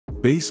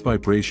Base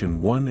vibration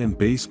 1 and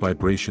base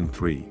vibration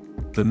 3.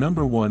 The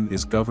number 1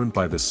 is governed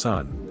by the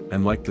Sun,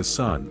 and like the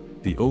Sun,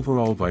 the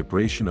overall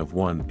vibration of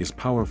 1 is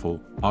powerful,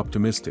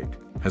 optimistic,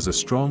 has a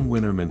strong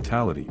winner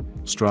mentality,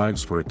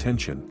 strives for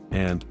attention,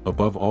 and,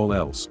 above all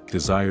else,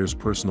 desires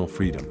personal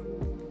freedom.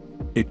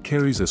 It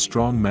carries a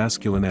strong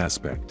masculine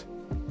aspect.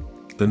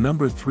 The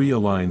number 3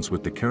 aligns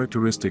with the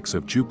characteristics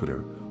of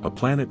Jupiter, a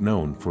planet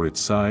known for its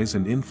size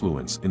and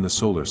influence in the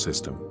solar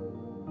system.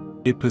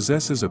 It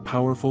possesses a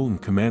powerful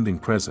and commanding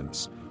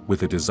presence,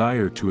 with a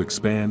desire to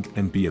expand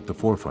and be at the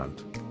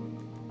forefront.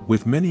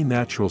 With many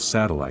natural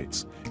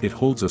satellites, it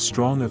holds a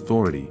strong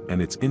authority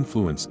and its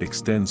influence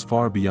extends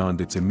far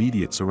beyond its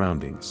immediate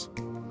surroundings.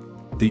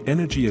 The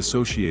energy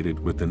associated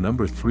with the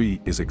number 3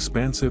 is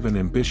expansive and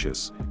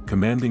ambitious,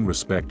 commanding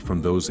respect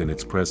from those in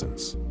its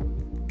presence.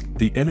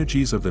 The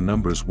energies of the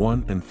numbers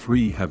 1 and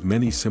 3 have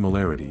many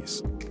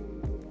similarities.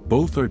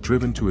 Both are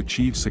driven to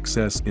achieve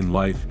success in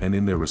life and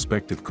in their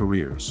respective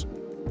careers.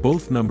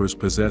 Both numbers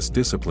possess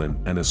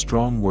discipline and a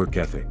strong work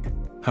ethic.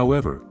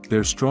 However,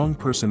 their strong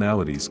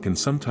personalities can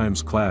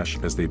sometimes clash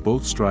as they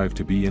both strive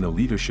to be in a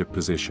leadership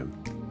position.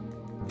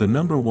 The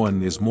number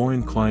 1 is more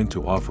inclined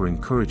to offer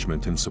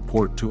encouragement and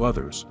support to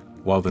others,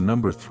 while the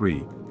number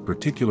 3,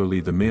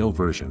 particularly the male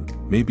version,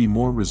 may be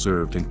more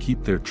reserved and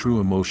keep their true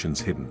emotions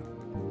hidden.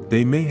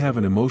 They may have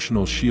an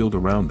emotional shield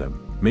around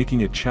them,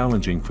 making it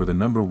challenging for the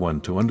number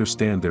 1 to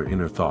understand their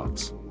inner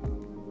thoughts.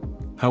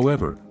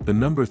 However, the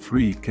number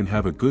 3 can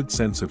have a good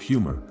sense of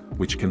humor,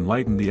 which can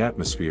lighten the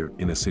atmosphere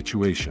in a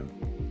situation.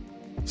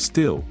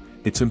 Still,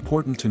 it's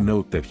important to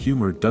note that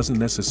humor doesn't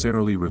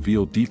necessarily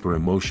reveal deeper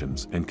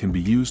emotions and can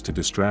be used to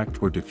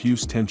distract or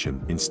diffuse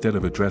tension instead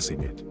of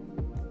addressing it.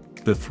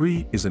 The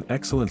 3 is an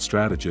excellent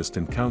strategist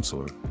and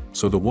counselor,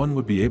 so the 1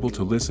 would be able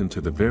to listen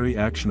to the very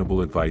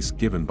actionable advice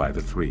given by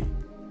the 3.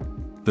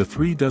 The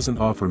 3 doesn't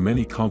offer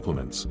many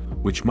compliments,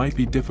 which might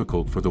be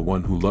difficult for the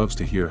 1 who loves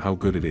to hear how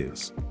good it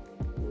is.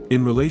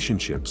 In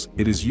relationships,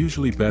 it is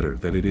usually better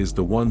that it is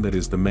the 1 that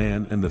is the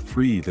man and the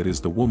 3 that is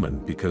the woman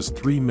because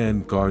 3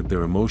 men guard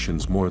their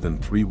emotions more than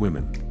 3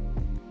 women.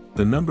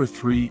 The number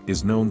 3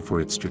 is known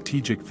for its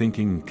strategic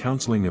thinking and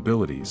counseling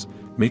abilities,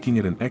 making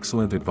it an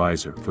excellent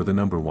advisor for the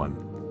number 1.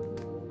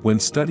 When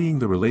studying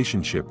the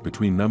relationship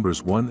between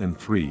numbers 1 and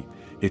 3,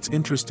 it's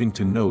interesting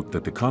to note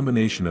that the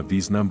combination of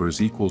these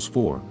numbers equals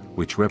 4,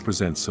 which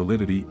represents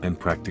solidity and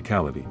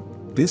practicality.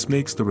 This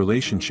makes the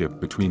relationship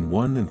between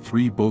 1 and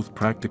 3 both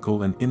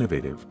practical and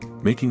innovative,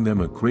 making them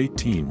a great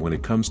team when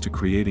it comes to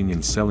creating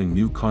and selling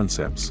new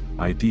concepts,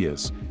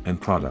 ideas, and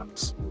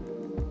products.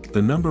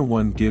 The number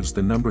 1 gives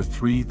the number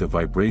 3 the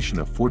vibration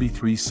of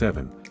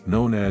 43-7,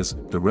 known as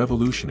the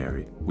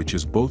revolutionary, which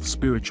is both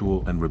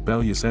spiritual and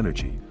rebellious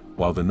energy,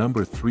 while the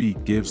number 3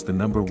 gives the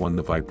number 1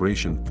 the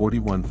vibration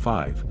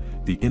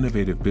 41-5, the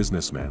innovative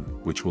businessman,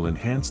 which will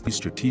enhance the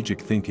strategic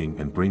thinking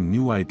and bring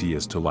new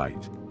ideas to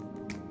light.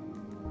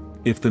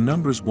 If the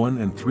numbers 1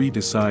 and 3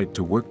 decide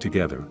to work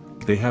together,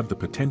 they have the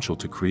potential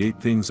to create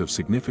things of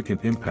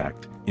significant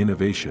impact,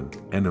 innovation,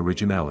 and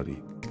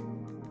originality.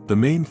 The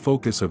main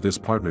focus of this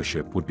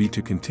partnership would be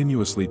to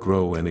continuously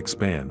grow and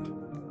expand.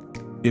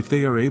 If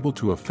they are able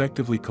to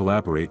effectively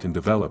collaborate and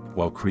develop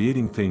while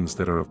creating things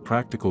that are of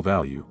practical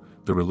value,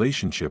 the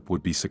relationship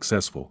would be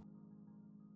successful.